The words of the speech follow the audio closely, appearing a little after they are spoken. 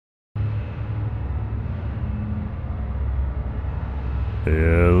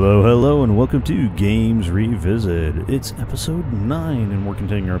Hello, hello, and welcome to Games Revisit. It's episode 9, and we're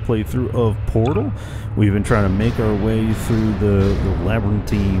continuing our playthrough of Portal. We've been trying to make our way through the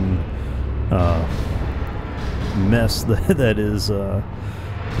labyrinthine mess that is the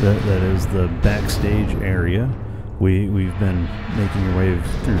backstage area. We've been making our way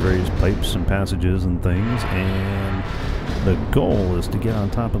through various pipes and passages and things, and the goal is to get on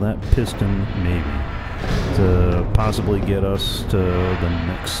top of that piston, maybe, to possibly get us to the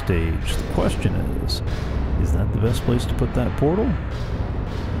next stage. The question is that the best place to put that portal?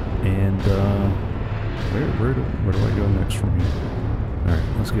 And where do I go next from here? Alright,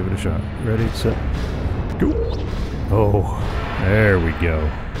 let's give it a shot. Ready, set, go! Oh, there we go.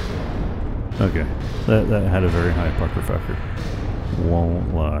 Okay, that had a very high pucker factor.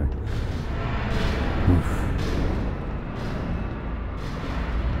 Won't lie. Oof.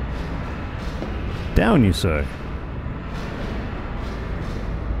 Down, you say?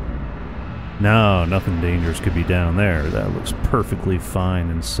 No, nothing dangerous could be down there. That looks perfectly fine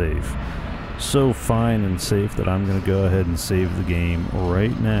and safe. So fine and safe that I'm going to go ahead and save the game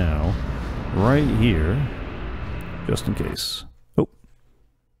right now, right here, just in case.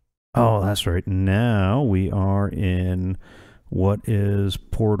 Oh, that's right. Now we are in what is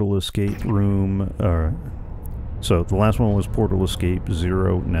Portal Escape Room. So the last one was Portal Escape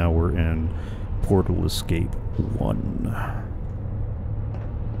 0. Now we're in Portal Escape 1.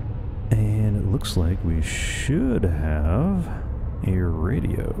 And it looks like we should have a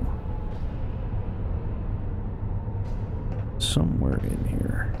radio somewhere in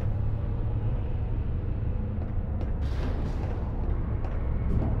here.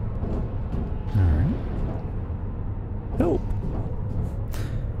 Alright. Help!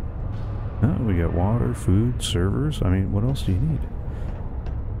 Oh, we got water, food, servers. I mean, what else do you need?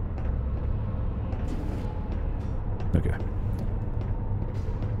 Okay.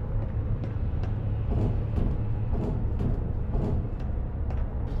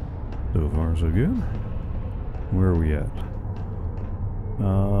 So far, so good. Where are we at?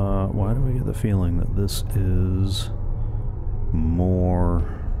 Why do I get the feeling that this is more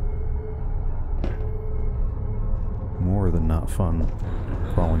than not fun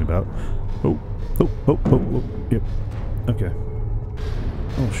crawling about? Oh, yep. Okay.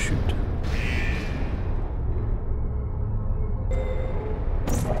 Oh, shoot.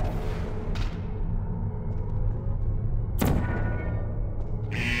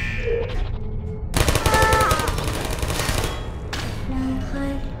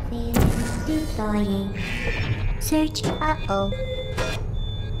 Search, uh-oh.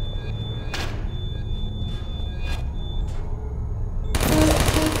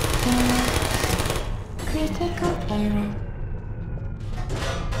 Critical error.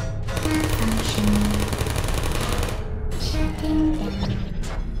 Malfunctioning. Shutting down.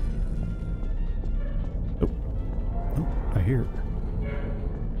 Oh, I hear it.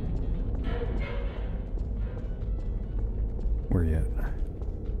 Where you at?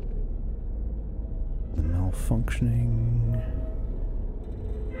 The malfunctioning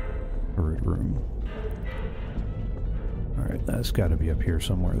turret room. Alright, that's got to be up here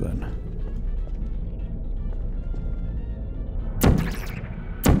somewhere then.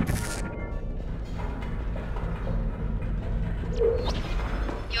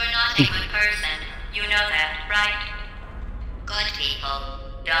 You're not a good person. You know that, right? Good people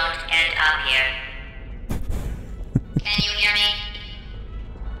don't end up here. Can you hear me?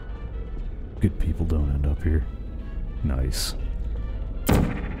 Good people don't end up here. Nice.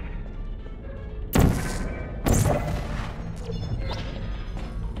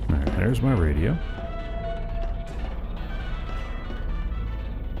 Alright, there's my radio.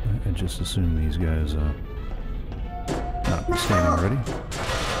 I just assume these guys not standing ready.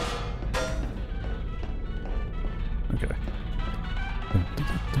 Okay.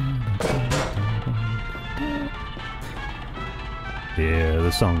 Yeah,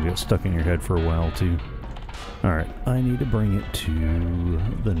 the song gets stuck in your head for a while too. Alright, I need to bring it to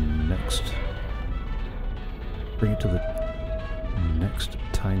the next... Bring it to the next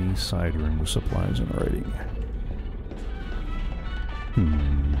tiny side room with supplies and writing.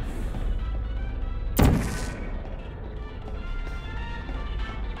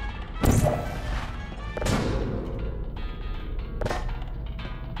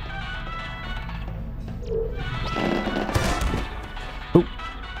 Oh!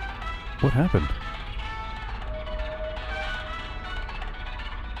 What happened?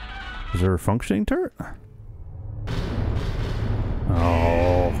 Is there a functioning turret?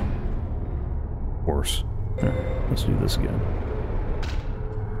 Oh. Of course. Alright, let's do this again.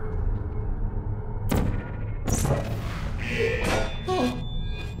 Hey,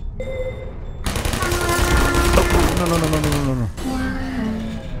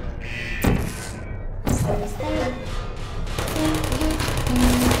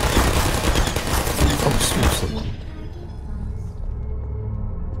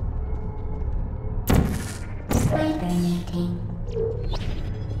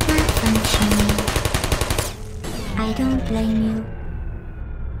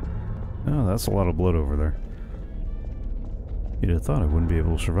 Oh, that's a lot of blood over there. You'd have thought I wouldn't be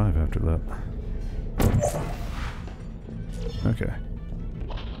able to survive after that. Okay.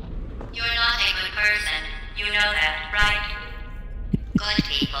 You're not a good person. You know that, right? Good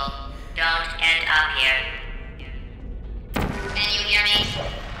people don't end up here. Can you hear me?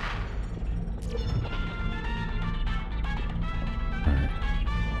 Alright.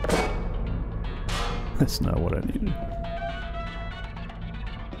 That's not what I needed.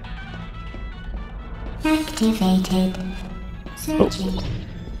 Activated. Searching.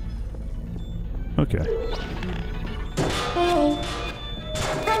 Okay. Hey.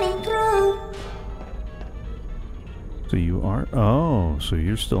 Coming through. So you are... Oh, so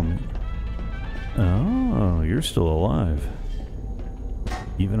you're still... Oh, you're still alive.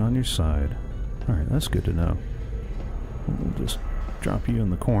 Even on your side. Alright, that's good to know. We'll just drop you in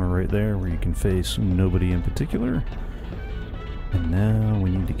the corner right there where you can face nobody in particular. And now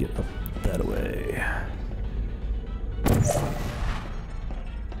we need to get up that way.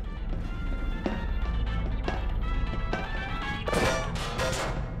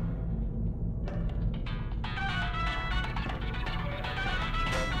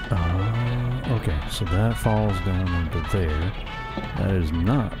 Okay, so that falls down into there. That is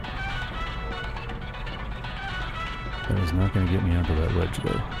not going to get me onto that ledge,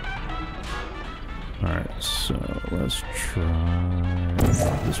 though. Alright, so let's try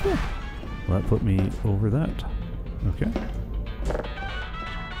this way. Will that put me over that? Okay.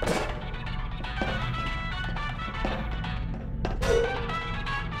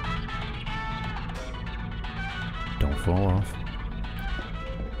 Don't fall off.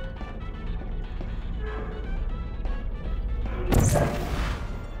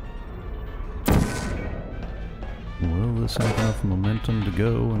 Will this have enough momentum to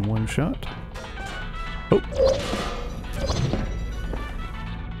go in one shot? Oh!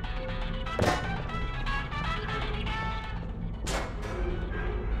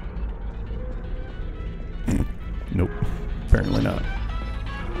 Nope. Apparently not.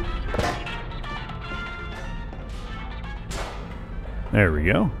 There we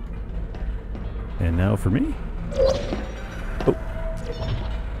go. And now for me. Oh.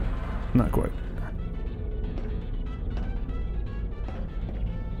 Not quite.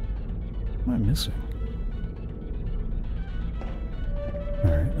 What am I missing?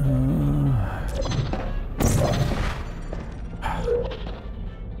 Alright,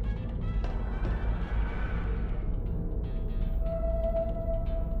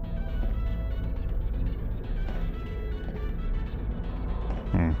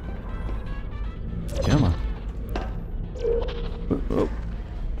 Come on. Oh.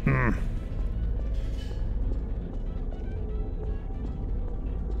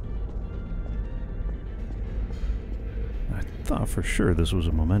 I thought for sure this was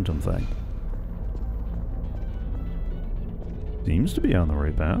a momentum thing. Seems to be on the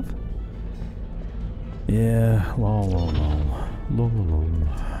right path. Yeah, lol.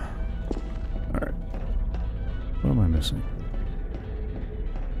 Alright. What am I missing?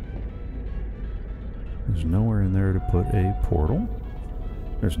 There's nowhere in there to put a portal.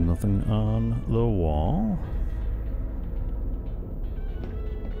 There's nothing on the wall.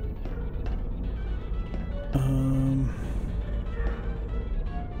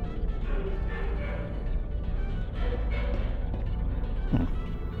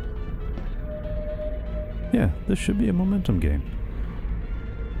 Yeah, this should be a momentum game.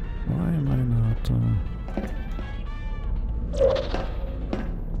 Why am I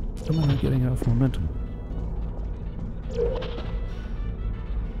not getting enough momentum?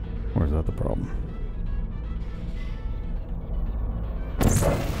 Or is that the problem?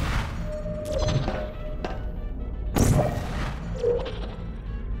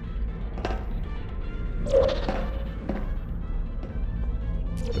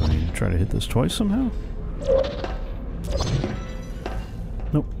 Do I need to try to hit this twice somehow?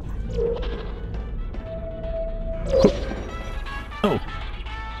 Nope. Oh!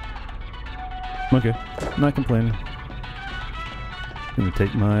 Okay, not complaining. Gonna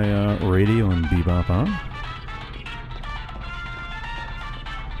take my radio and bebop on.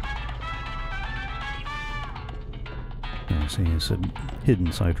 I see I said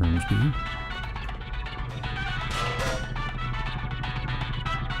hidden side rooms, do you?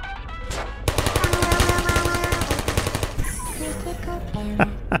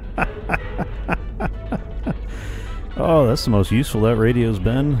 Oh, that's the most useful that radio's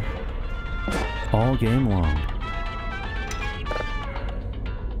been all game long.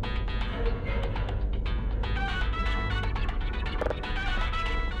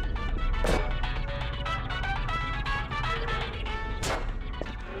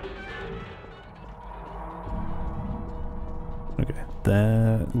 Okay,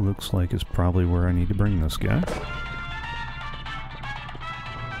 that looks like is probably where I need to bring this guy.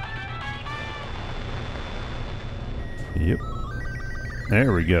 Yep.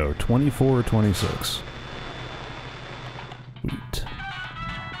 There we go. 2426. Sweet.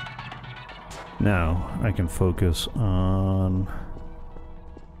 Now I can focus on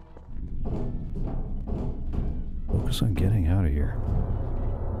getting out of here.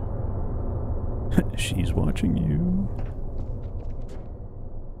 She's watching you.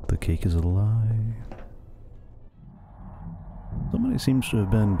 The cake is a lie. Somebody seems to have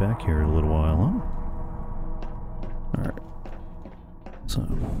been back here a little while, huh? Alright. So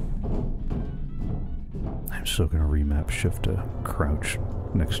I'm still gonna remap shift to crouch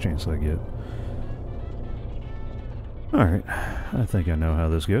next chance I get. Alright, I think I know how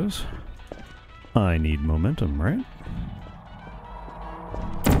this goes. I need momentum, right?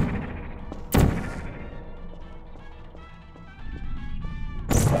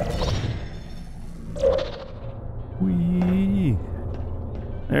 Whee!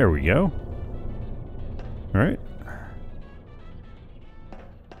 There we go. Alright.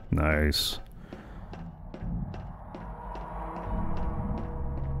 Nice.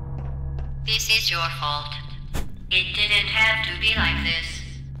 This is your fault. It didn't have to be like this.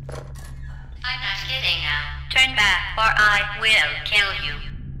 I'm not kidding now. Turn back or I will kill you.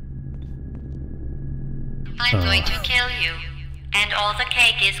 I'm going to kill you. And all the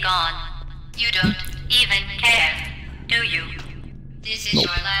cake is gone. You don't even care, do you? This is your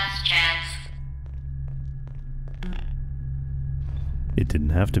last chance. It didn't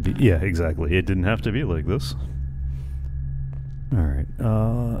have to be... Yeah, exactly. It didn't have to be like this. Alright.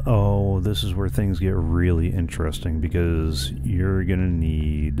 Oh, this is where things get really interesting because you're gonna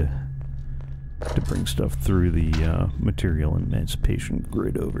need to bring stuff through the material emancipation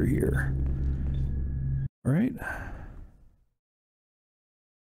grid over here. Alright.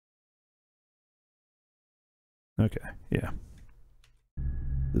 Okay, yeah.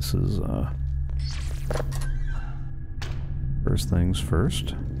 This is, first things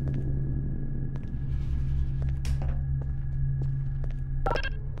first.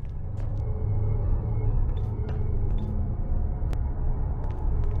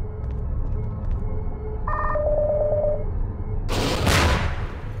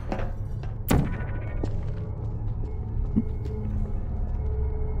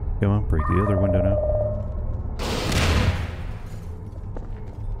 Come on, break the other window now.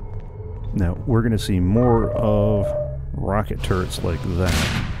 Now, we're going to see more of rocket turrets like that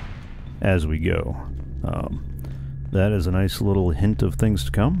as we go. That is a nice little hint of things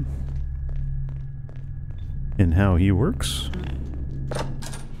to come in how he works.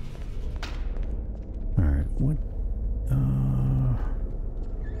 Alright, what?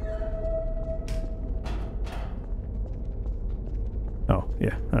 Oh,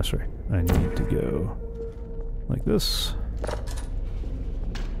 yeah, that's right. I need to go like this.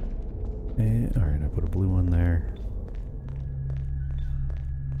 And, alright, I put a blue one there.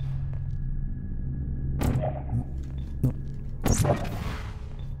 Nope.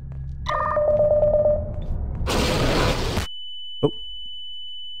 Oh.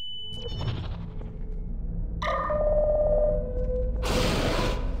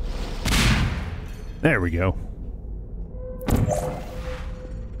 There we go.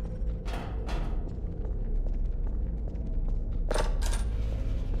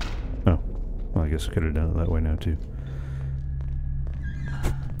 Oh. Well, I guess I could have done it that way now, too.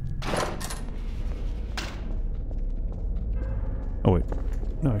 Oh, wait.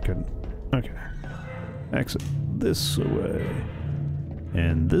 No, I couldn't. Okay. Exit this way.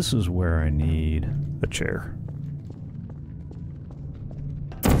 And this is where I need a chair.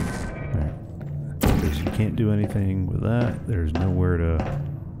 Alright. Because you can't do anything with that. There's nowhere to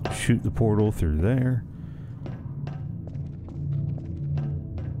shoot the portal through there.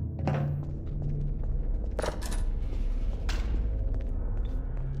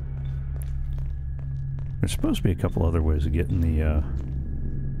 There's supposed to be a couple other ways of getting the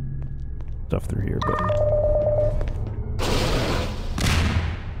stuff through here, but...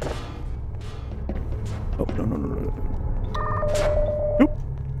 Oh, no, no, no, no. Oop.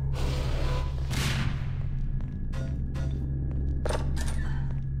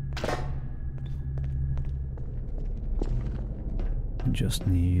 Just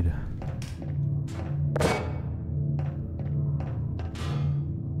need...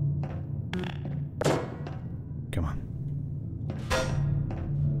 Come on.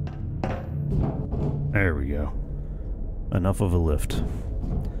 There we go. Enough of a lift.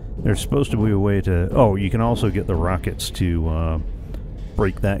 There's supposed to be a way to... Oh, you can also get the rockets to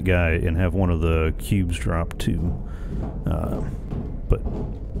break that guy and have one of the cubes drop too. But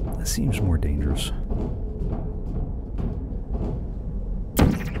that seems more dangerous.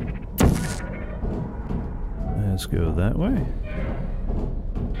 Let's go that way.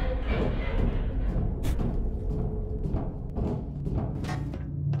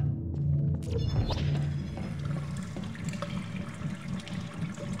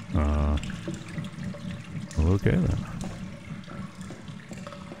 Okay then.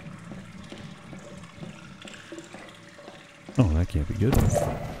 Oh, that can't be good.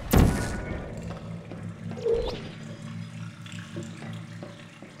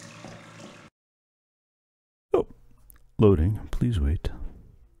 Oh, loading. Please wait.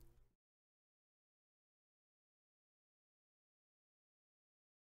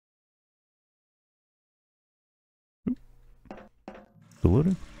 Still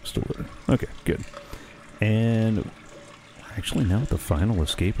loading? Still loading. Okay, good. And actually now with the final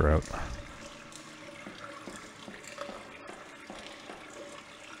escape route.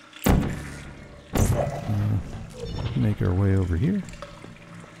 Make our way over here.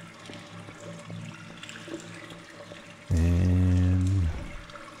 And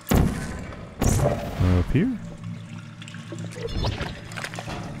up here.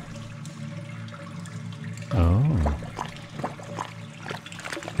 Oh.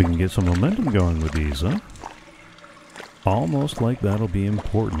 We can get some momentum going with these, huh? Almost like that'll be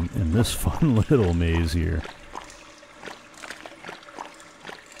important in this fun little maze here.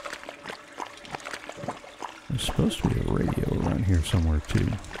 There's supposed to be a radio around here somewhere too.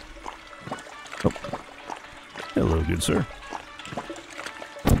 Oh. Hello, good sir.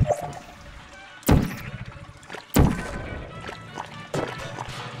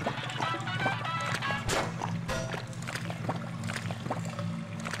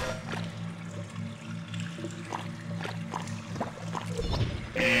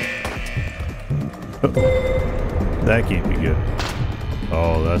 That can't be good.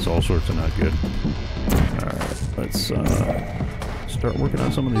 Oh, that's all sorts of not good. Alright, let's start working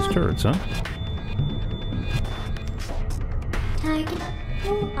on some of these turrets, huh? Target,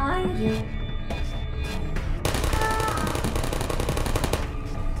 who are you?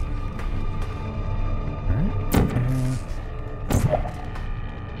 Alright.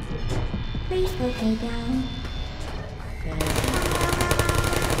 Please put me down.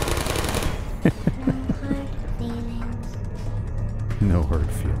 No hard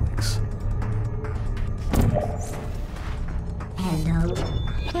feelings. Hello.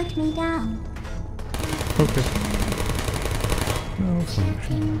 Put me down. Okay. No Putting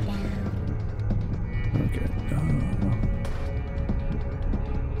function. down. Okay.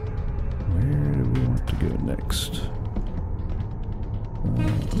 Where do we want to go next?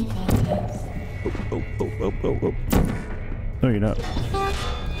 Oh. No, you're not.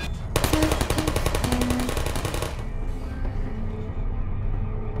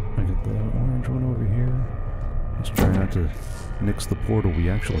 I got the orange one over here. Let's try not to nix the portal we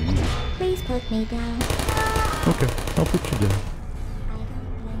actually need. Please put me down. Okay, I'll put you down.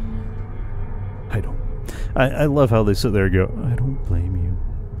 I don't blame you. I love how they sit there and go, I don't blame you.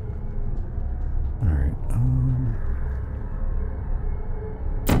 Alright,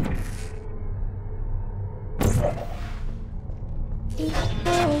 No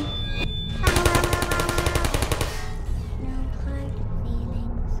hard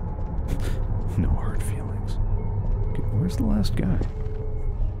feelings. no hard feelings. Okay, where's the last guy?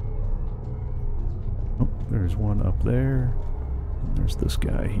 Oh, there's one up there. And there's this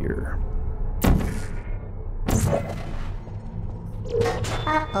guy here.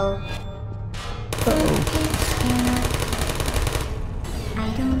 Uh-oh. Uh-oh. I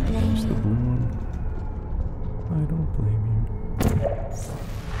don't blame There's the you. blue one. I don't blame you.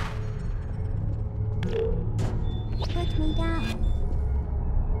 Put me down.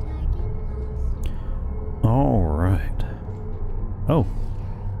 All right. Oh.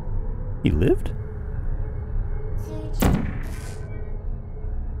 He lived? Search.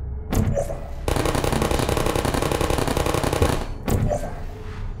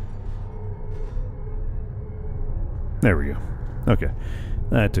 There we go. Okay.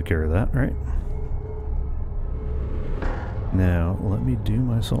 That took care of that, right? Now, let me do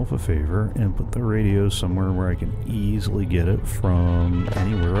myself a favor and put the radio somewhere where I can easily get it from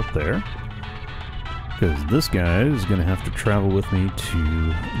anywhere up there. Because this guy is going to have to travel with me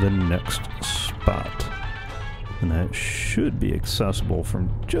to the next spot. And that should be accessible from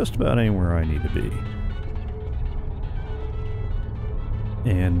just about anywhere I need to be.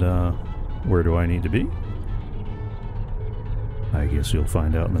 And, where do I need to be? I guess you'll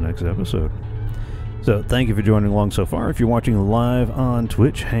find out in the next episode. So thank you for joining along so far. If you're watching live on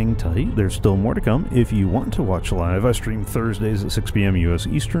Twitch, hang tight. There's still more to come. If you want to watch live, I stream Thursdays at 6 p.m. U.S.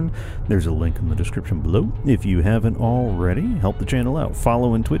 Eastern. There's a link in the description below. If you haven't already, help the channel out.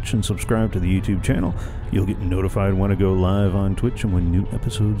 Follow on Twitch and subscribe to the YouTube channel. You'll get notified when I go live on Twitch and when new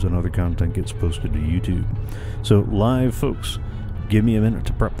episodes and other content gets posted to YouTube. So live folks, give me a minute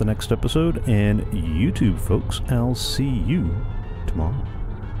to prep the next episode, and YouTube folks, I'll see you tomorrow.